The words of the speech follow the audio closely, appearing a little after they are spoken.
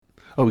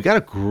Oh, we got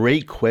a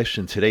great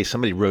question today.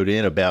 Somebody wrote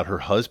in about her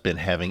husband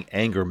having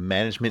anger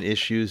management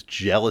issues,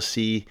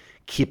 jealousy,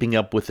 keeping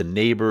up with the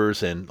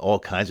neighbors, and all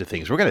kinds of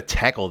things. We're going to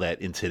tackle that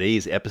in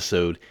today's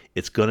episode.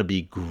 It's going to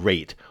be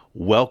great.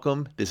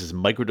 Welcome. This is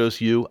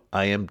Microdose U.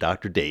 I am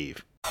Dr.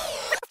 Dave.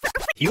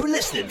 You're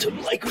listening to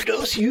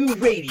Microdose U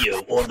Radio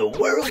on the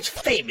world's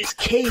famous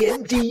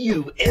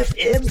KMDU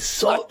FM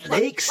Salt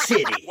Lake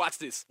City. Watch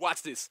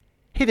this.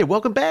 Hey there,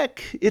 welcome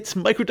back. It's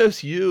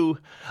Microdose U.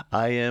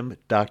 I am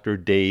Dr.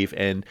 Dave,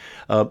 and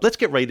let's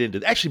get right into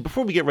it. Actually,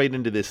 before we get right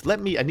into this, I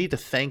need to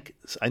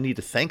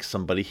thank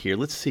somebody here.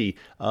 Let's see.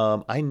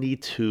 I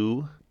need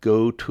to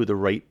go to the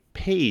right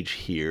page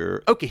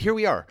here. Okay, here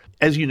we are.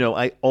 As you know,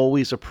 I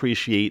always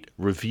appreciate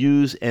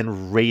reviews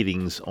and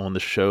ratings on the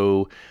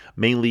show,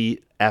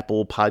 mainly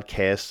Apple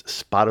Podcasts,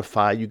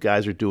 Spotify. You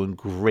guys are doing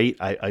great.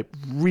 I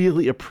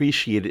really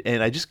appreciate it.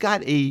 And I just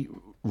got a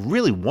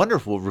really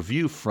wonderful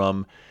review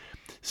from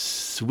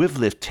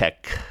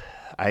Swivlitech.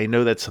 I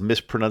know that's a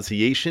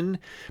mispronunciation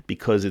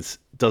because it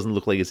doesn't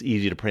look like it's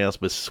easy to pronounce,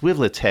 but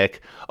Swivlitech,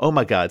 oh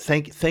my God,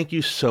 thank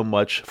you so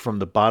much from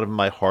the bottom of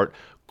my heart.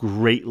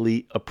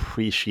 Greatly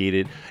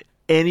appreciated.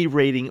 Any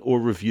rating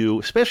or review,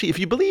 especially if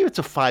you believe it's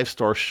a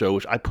 5-star show,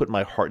 which I put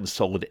my heart and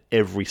soul into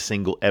every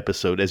single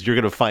episode, as you're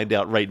going to find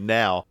out right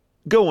now,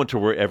 go into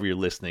wherever you're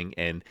listening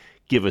and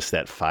give us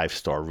that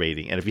 5-star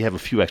rating. And if you have a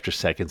few extra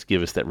seconds,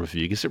 give us that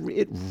review because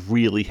it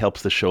really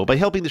helps the show. By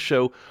helping the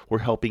show, we're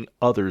helping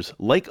others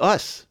like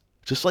us,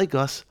 just like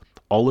us,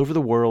 all over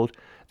the world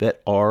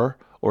that are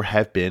or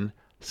have been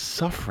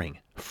suffering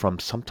from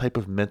some type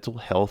of mental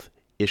health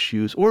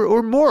issues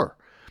or more.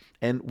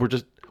 And we're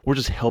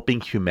just helping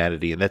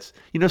humanity. And that's,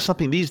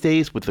 something these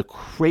days with the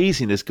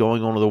craziness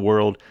going on in the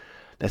world,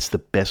 that's the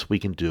best we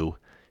can do.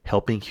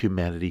 Helping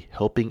humanity,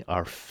 helping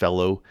our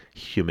fellow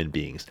human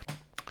beings.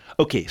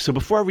 Okay, so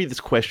before I read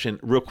this question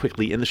real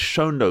quickly, in the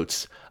show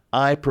notes,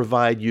 I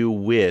provide you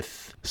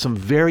with some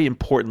very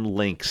important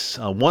links.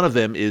 One of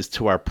them is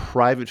to our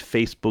private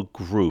Facebook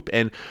group.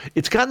 And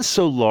it's gotten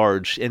so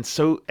large and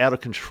so out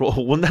of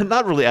control. Well,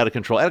 not really out of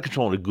control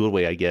in a good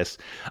way, I guess.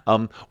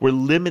 We're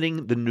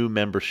limiting the new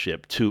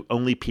membership to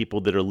only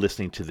people that are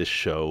listening to this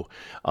show.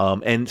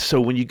 And so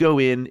when you go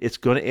in, it's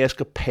going to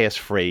ask a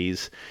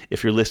passphrase.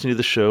 If you're listening to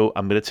the show,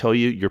 I'm going to tell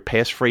you your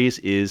passphrase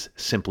is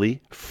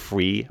simply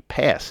free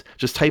pass.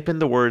 Just type in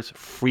the words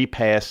free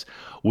pass.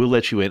 We'll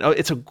let you in. Oh,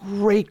 it's a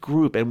great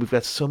group, and we've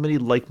got so many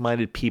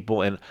like-minded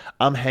people, and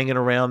I'm hanging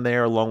around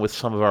there along with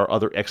some of our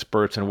other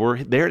experts, and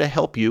we're there to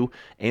help you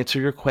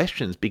answer your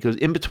questions because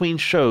in between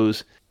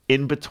shows,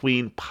 in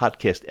between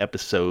podcast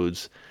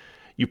episodes,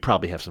 you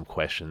probably have some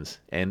questions,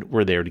 and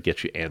we're there to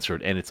get you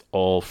answered, and it's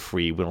all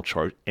free. We don't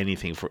charge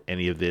anything for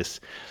any of this.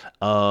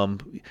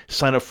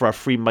 Sign up for our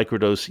free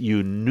Microdose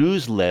U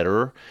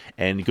newsletter,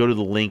 and go to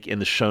the link in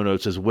the show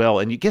notes as well.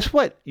 And guess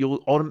what? You'll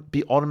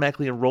be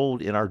automatically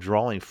enrolled in our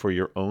drawing for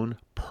your own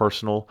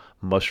personal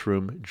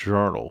mushroom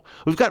journal.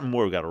 We've got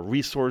more. We've got a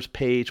resource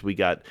page. We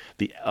got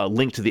the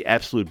link to the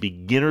absolute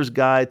beginner's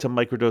guide to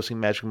microdosing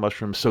magic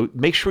mushrooms. So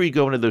make sure you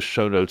go into those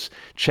show notes,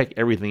 check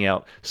everything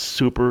out.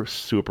 Super,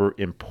 super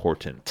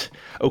important.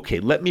 Okay,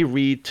 let me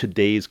read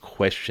today's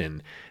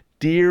question.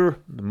 Dear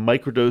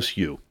Microdose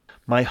U,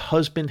 my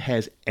husband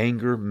has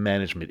anger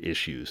management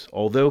issues.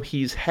 Although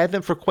he's had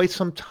them for quite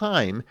some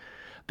time,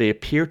 they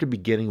appear to be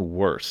getting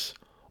worse.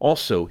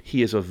 Also,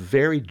 he is a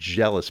very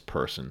jealous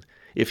person.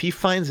 If he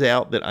finds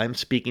out that I'm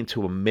speaking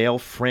to a male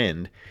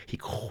friend, he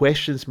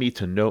questions me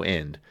to no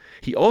end.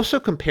 He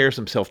also compares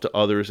himself to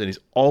others, and he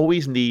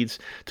always needs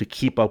to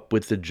keep up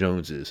with the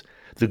Joneses.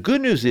 The good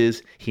news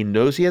is he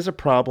knows he has a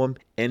problem,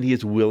 and he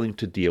is willing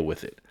to deal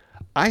with it.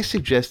 I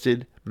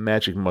suggested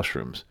magic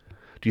mushrooms.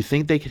 Do you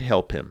think they could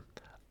help him?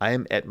 I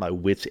am at my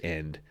wit's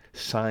end.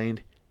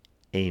 Signed,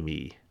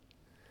 Amy.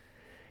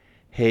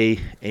 Hey,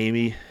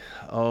 Amy.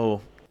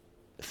 Oh,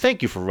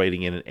 thank you for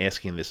writing in and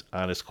asking this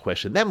honest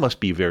question. That must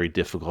be very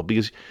difficult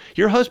because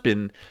your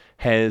husband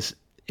has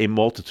a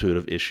multitude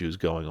of issues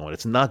going on.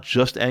 It's not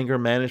just anger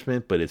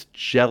management, but it's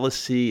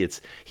jealousy.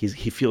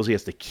 He feels he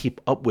has to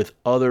keep up with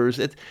others.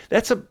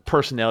 That's a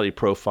personality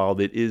profile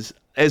that is,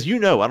 as you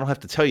know, I don't have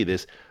to tell you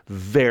this,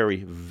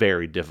 very,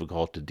 very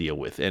difficult to deal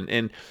with.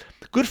 And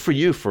good for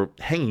you for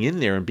hanging in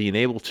there and being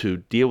able to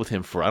deal with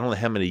him for I don't know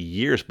how many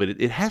years, but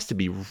it has to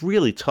be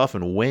really tough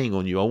and weighing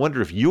on you. I wonder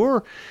if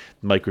you're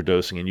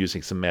microdosing and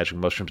using some magic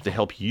mushrooms to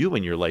help you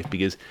in your life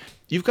because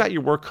you've got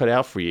your work cut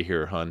out for you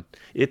here, hon.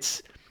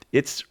 It's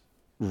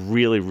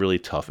really, really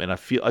tough, and I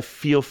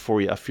feel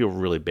for you. I feel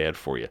really bad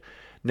for you.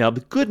 Now,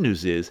 the good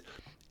news is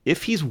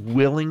if he's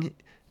willing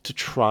to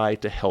try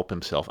to help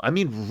himself, I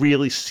mean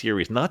really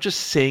serious, not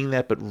just saying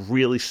that, but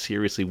really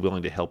seriously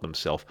willing to help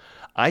himself,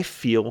 I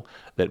feel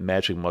that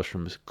magic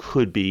mushrooms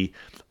could be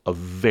a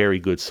very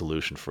good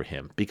solution for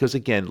him. Because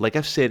again, like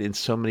I've said in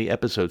so many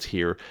episodes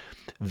here,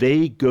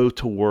 they go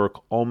to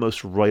work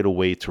almost right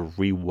away to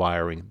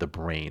rewiring the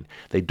brain.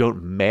 They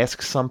don't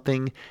mask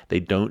something. They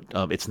don't,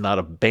 it's not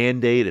a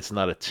Band-Aid. It's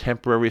not a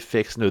temporary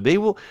fix. No,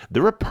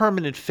 they're a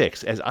permanent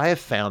fix, as I have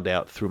found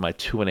out through my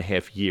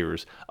 2.5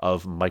 years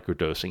of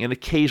microdosing, and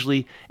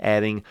occasionally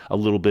adding a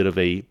little bit of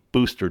a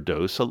booster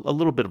dose, a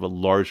little bit of a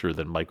larger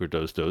than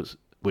microdose dose,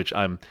 which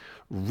I'm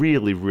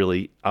really,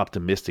 really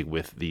optimistic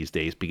with these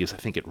days because I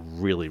think it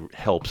really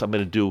helps. I'm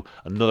going to do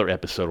another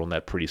episode on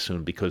that pretty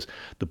soon because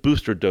the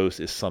booster dose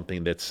is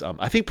something that's,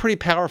 I think, pretty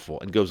powerful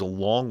and goes a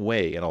long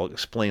way, and I'll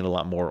explain a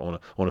lot more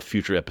on a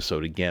future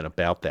episode again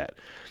about that.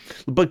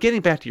 But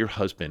getting back to your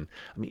husband,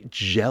 I mean,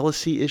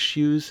 jealousy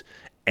issues,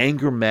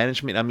 anger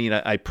management. I mean,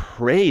 I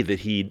pray that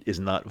he is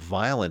not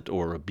violent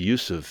or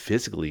abusive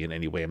physically in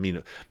any way. I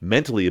mean,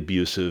 mentally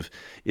abusive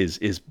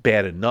is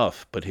bad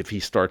enough, but if he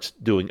starts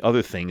doing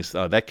other things,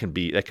 that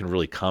can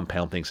really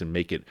compound things and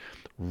make it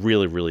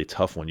really, really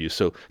tough on you.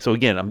 So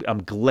again,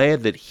 I'm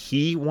glad that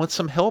he wants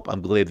some help.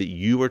 I'm glad that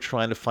you are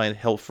trying to find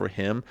help for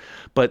him,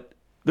 but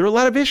there are a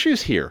lot of issues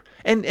here,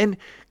 and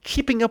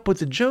keeping up with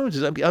the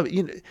Joneses.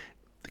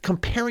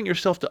 Comparing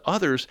yourself to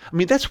others, I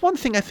mean, that's one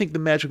thing I think the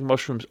magic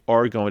mushrooms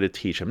are going to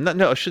teach him.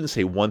 No, I shouldn't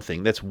say one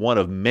thing. That's one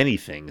of many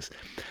things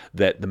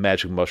that the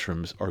magic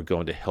mushrooms are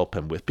going to help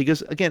him with.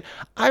 Because, again,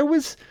 I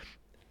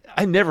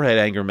never had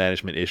anger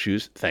management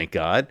issues, thank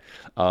God.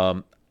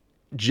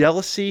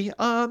 Jealousy?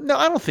 No,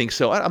 I don't think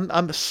so.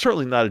 I'm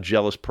certainly not a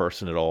jealous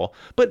person at all.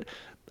 But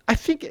I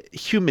think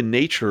human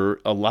nature,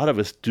 a lot of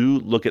us do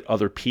look at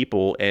other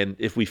people, and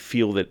if we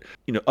feel that,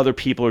 other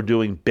people are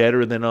doing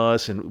better than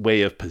us in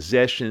way of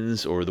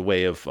possessions or the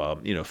way of,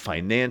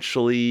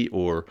 financially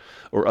or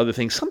other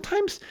things,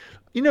 sometimes,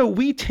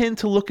 we tend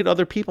to look at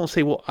other people and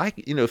say, well,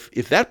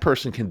 if that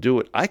person can do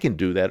it, I can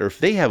do that. Or if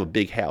they have a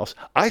big house,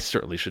 I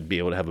certainly should be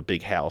able to have a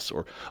big house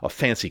or a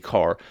fancy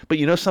car. But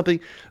you know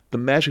something? The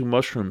magic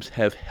mushrooms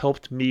have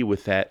helped me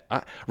with that.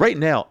 Right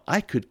now,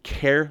 I could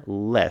care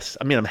less.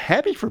 I mean, I'm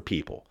happy for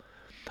people.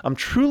 I'm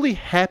truly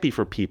happy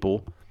for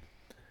people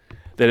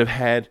that have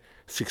had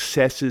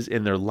successes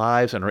in their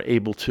lives and are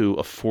able to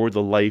afford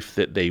the life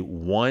that they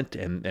want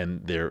and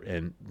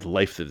the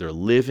life that they're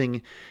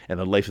living and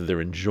the life that they're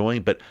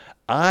enjoying. But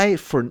I,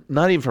 for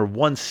not even for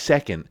 1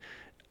 second,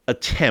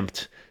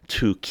 attempt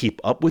to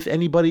keep up with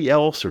anybody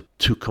else or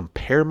to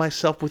compare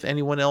myself with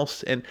anyone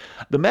else. And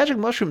the magic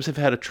mushrooms have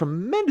had a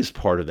tremendous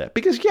part of that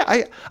because,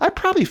 yeah, I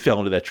probably fell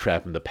into that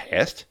trap in the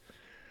past.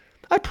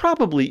 I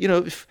probably,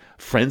 if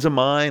friends of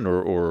mine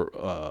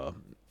or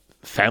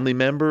family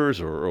members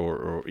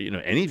or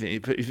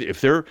anything, if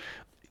they're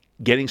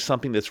getting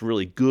something that's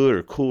really good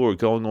or cool or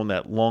going on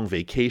that long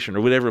vacation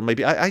or whatever it might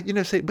be, I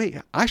say, wait,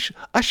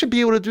 I should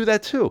be able to do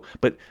that too.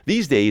 But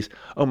these days,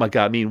 oh my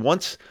God, I mean,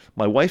 once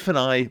my wife and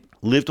I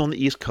lived on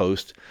the East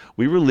Coast,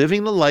 we were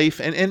living the life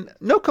and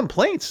no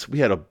complaints. We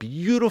had a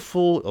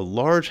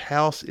large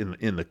house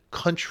in the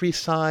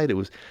countryside.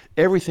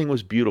 Everything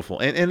was beautiful.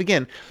 And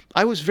again,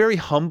 I was very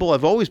humble.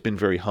 I've always been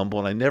very humble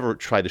and I never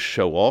tried to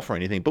show off or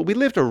anything, but we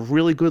lived a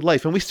really good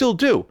life and we still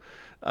do.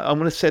 I'm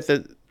going to set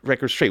that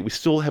record straight. We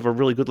still have a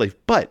really good life,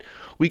 but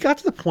we got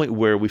to the point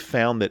where we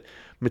found that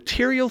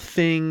material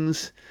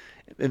things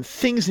and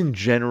things in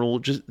general,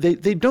 just they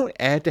don't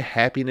add to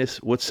happiness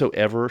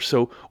whatsoever.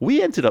 So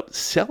we ended up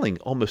selling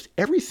almost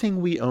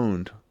everything we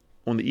owned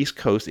on the East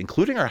Coast,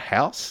 including our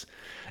house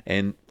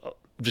and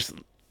just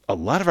a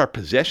lot of our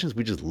possessions.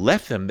 We just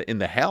left them in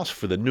the house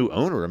for the new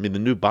owner. I mean, the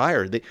new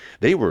buyer.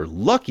 They were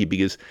lucky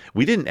because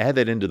we didn't add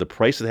that into the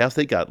price of the house.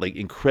 They got like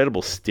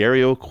incredible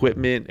stereo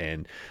equipment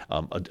and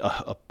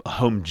a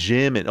home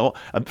gym and all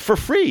for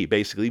free,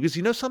 basically. Because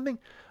you know something?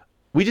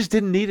 We just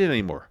didn't need it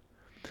anymore.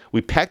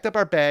 We packed up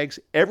our bags.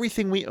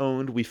 Everything we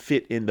owned, we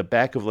fit in the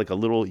back of like a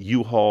little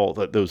U-Haul,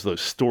 those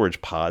storage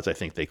pods, I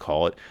think they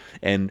call it,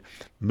 and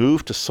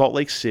moved to Salt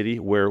Lake City,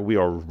 where we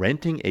are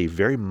renting a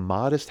very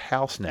modest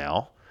house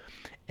now.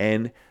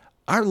 And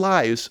our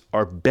lives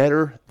are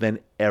better than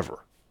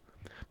ever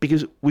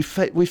because we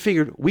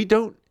figured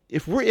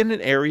if we're in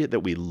an area that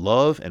we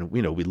love and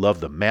we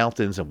love the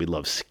mountains and we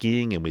love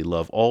skiing and we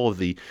love all of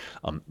the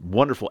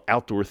wonderful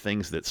outdoor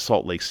things that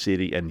Salt Lake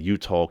City and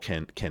Utah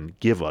can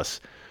give us,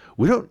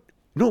 we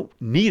don't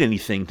need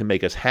anything to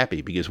make us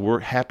happy because we're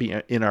happy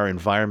in our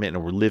environment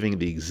and we're living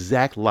the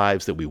exact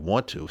lives that we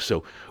want to.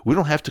 So we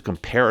don't have to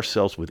compare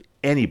ourselves with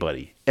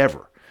anybody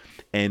ever.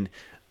 And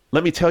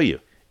let me tell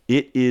you,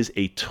 it is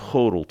a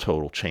total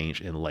change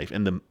in life.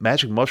 And the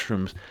magic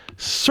mushrooms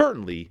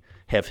certainly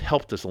have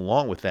helped us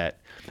along with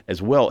that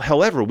as well.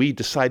 However, we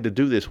decided to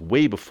do this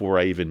way before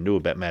I even knew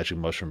about magic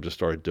mushrooms or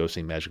started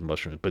dosing magic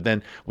mushrooms. But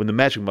then when the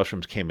magic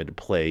mushrooms came into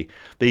play,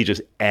 they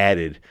just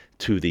added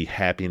to the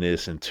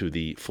happiness and to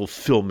the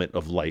fulfillment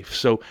of life.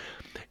 So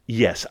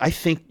yes, I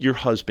think your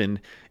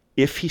husband,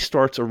 if he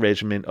starts a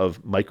regimen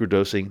of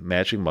microdosing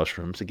magic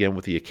mushrooms, again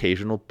with the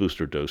occasional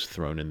booster dose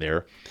thrown in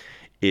there,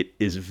 it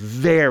is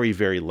very,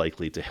 very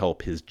likely to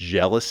help his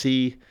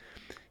jealousy,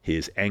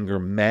 his anger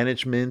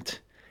management,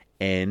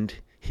 and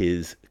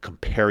his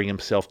comparing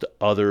himself to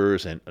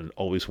others and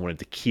always wanted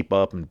to keep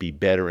up and be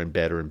better and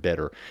better and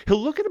better. He'll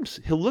look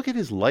at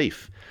his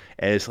life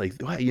as like,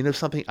 wow, you know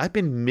something? I've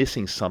been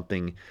missing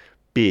something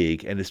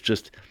big, and it's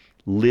just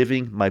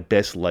living my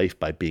best life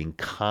by being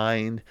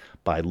kind,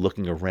 by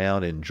looking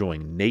around and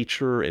enjoying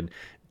nature and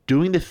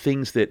doing the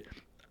things that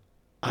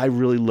I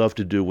really love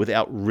to do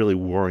without really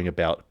worrying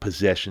about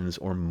possessions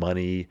or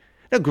money.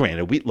 Now,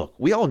 granted,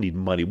 we all need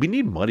money. We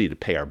need money to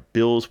pay our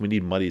bills. We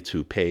need money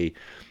to pay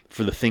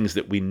for the things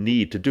that we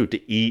need to do,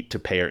 to eat, to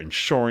pay our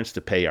insurance,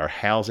 to pay our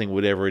housing,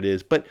 whatever it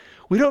is. But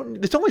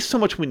there's only so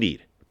much we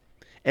need.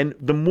 And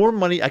the more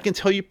money, I can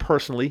tell you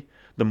personally,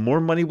 the more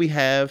money we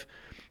have,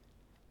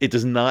 it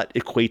does not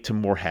equate to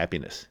more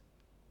happiness.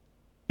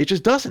 It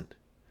just doesn't.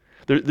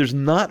 There's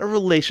not a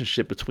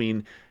relationship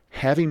between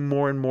having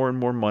more and more and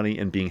more money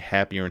and being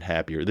happier and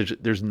happier.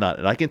 There's not.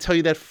 And I can tell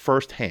you that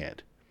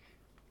firsthand.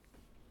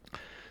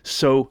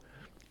 So,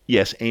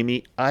 yes,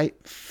 Amy, I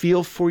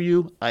feel for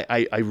you.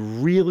 I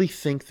really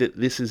think that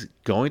this is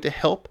going to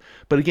help.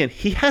 But again,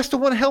 he has to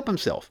want to help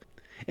himself.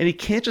 And he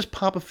can't just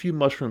pop a few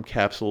mushroom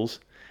capsules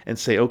and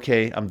say,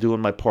 okay, I'm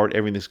doing my part,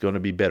 everything's going to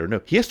be better.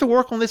 No, he has to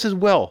work on this as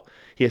well.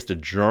 He has to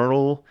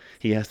journal.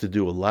 He has to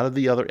do a lot of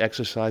the other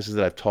exercises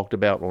that I've talked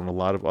about on a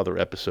lot of other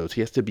episodes. He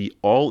has to be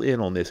all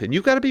in on this. And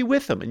you've got to be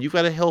with him, and you've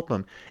got to help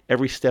him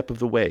every step of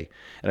the way.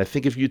 And I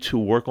think if you two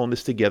work on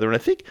this together, and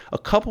I think a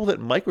couple that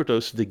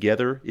microdoses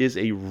together is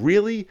a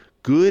really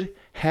good,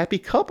 happy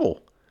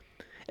couple.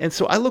 And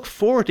so I look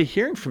forward to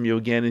hearing from you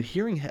again and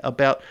hearing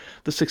about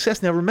the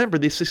success. Now remember,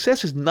 the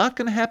success is not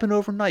going to happen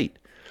overnight.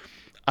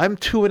 I'm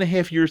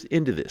 2.5 years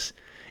into this.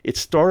 It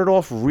started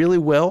off really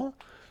well,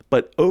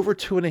 but over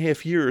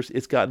 2.5 years,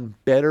 it's gotten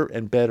better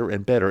and better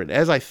and better. And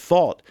as I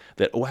thought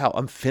that, wow,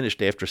 I'm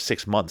finished after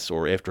 6 months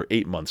or after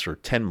 8 months or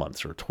 10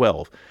 months or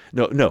 12.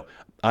 No,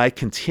 I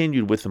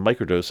continued with the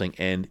microdosing,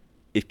 and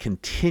it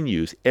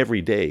continues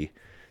every day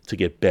to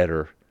get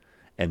better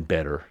and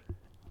better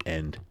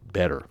and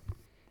better.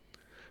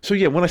 So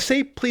yeah, when I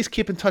say please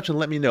keep in touch and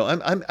let me know,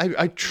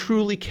 I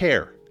truly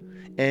care.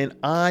 And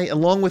I,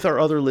 along with our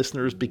other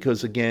listeners,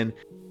 because again,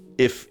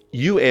 if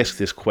you ask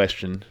this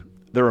question,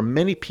 there are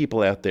many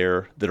people out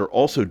there that are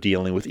also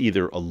dealing with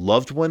either a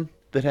loved one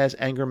that has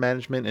anger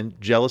management and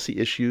jealousy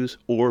issues,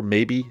 or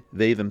maybe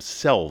they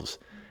themselves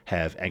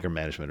have anger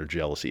management or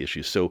jealousy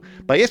issues. So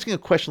by asking a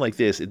question like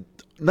this, it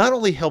not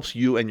only helps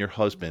you and your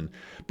husband,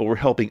 but we're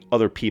helping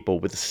other people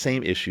with the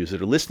same issues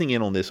that are listening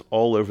in on this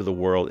all over the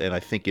world. And I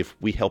think if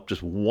we help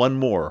just one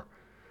more,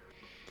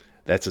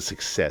 that's a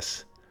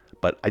success.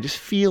 But I just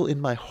feel in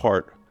my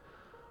heart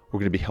we're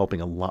going to be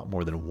helping a lot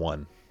more than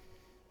one.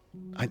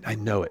 I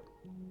know it.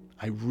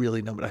 I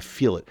really know it. I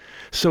feel it.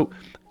 So,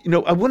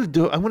 I want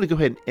to go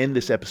ahead and end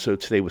this episode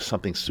today with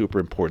something super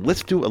important.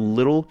 Let's do a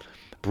little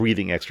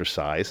breathing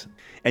exercise.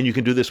 And you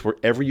can do this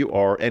wherever you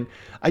are. And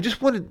I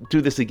just want to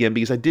do this again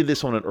because I did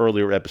this on an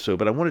earlier episode,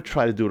 but I want to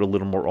try to do it a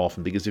little more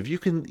often, because if you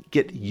can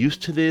get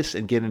used to this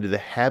and get into the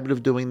habit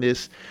of doing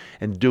this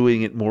and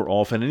doing it more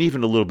often and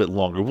even a little bit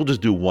longer, we'll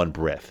just do one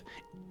breath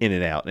in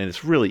and out, and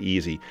it's really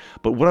easy.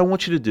 But what I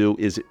want you to do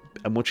is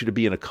I want you to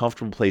be in a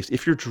comfortable place.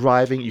 If you're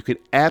driving, you can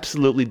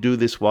absolutely do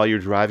this while you're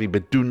driving,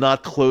 but do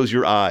not close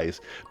your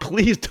eyes.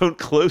 Please don't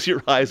close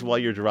your eyes while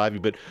you're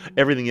driving, but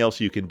everything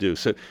else you can do.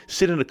 So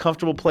sit in a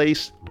comfortable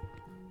place,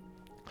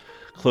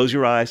 close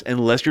your eyes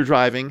unless you're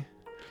driving,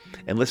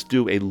 and let's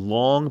do a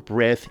long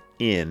breath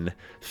in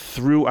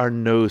through our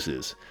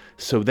noses.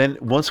 So then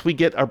once we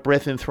get our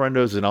breath in through our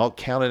noses, and I'll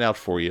count it out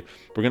for you,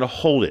 we're going to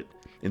hold it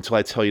until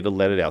I tell you to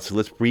let it out. So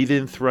let's breathe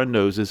in through our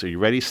noses. Are you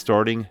ready?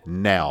 Starting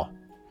now.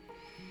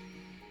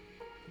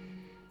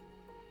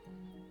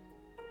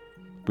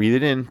 Breathe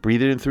it in.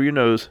 Breathe it in through your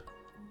nose.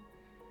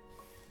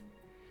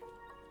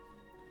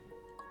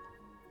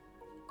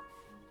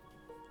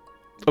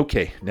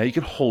 Okay, now you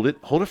can hold it.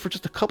 Hold it for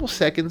just a couple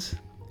seconds,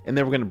 and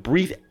then we're going to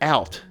breathe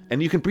out.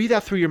 And you can breathe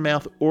out through your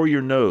mouth or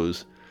your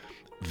nose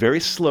very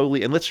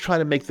slowly. And let's try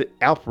to make the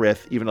out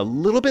breath even a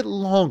little bit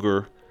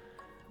longer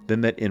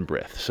than that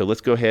in-breath. So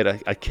let's go ahead.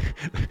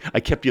 I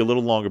kept you a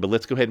little longer, but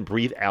let's go ahead and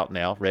breathe out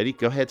now. Ready?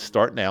 Go ahead.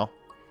 Start now.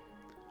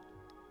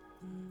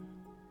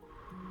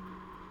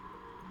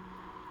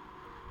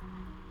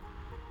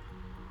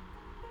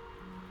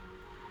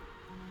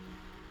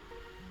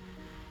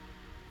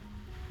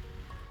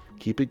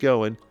 Keep it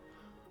going.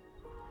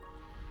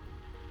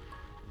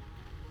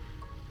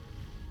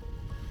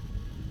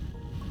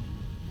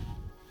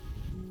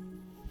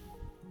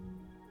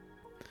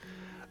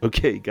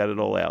 Okay, got it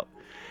all out.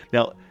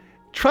 Now,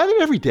 try that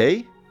every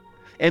day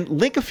and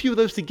link a few of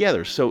those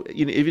together. So,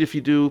 even if you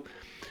do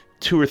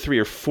 2 or 3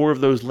 or 4 of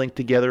those linked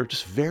together,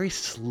 just very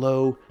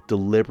slow,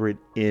 deliberate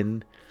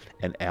in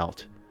and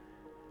out,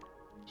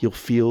 you'll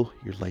feel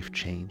your life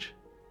change.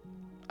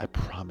 I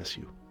promise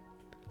you.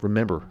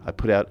 Remember, I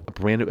put out a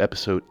brand new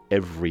episode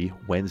every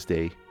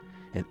Wednesday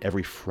and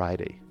every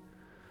Friday.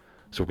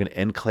 So we're going to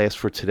end class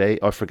for today.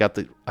 Oh, I forgot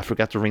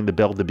to ring the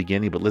bell at the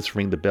beginning, but let's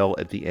ring the bell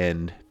at the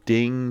end.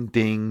 Ding,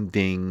 ding,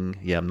 ding.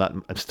 Yeah,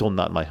 I'm still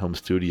not in my home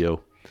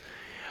studio.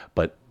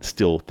 But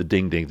still, the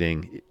ding, ding,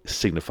 ding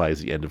signifies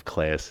the end of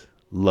class.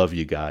 Love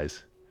you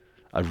guys.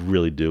 I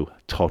really do.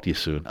 Talk to you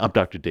soon. I'm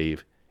Dr.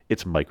 Dave.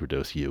 It's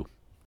Microdose U.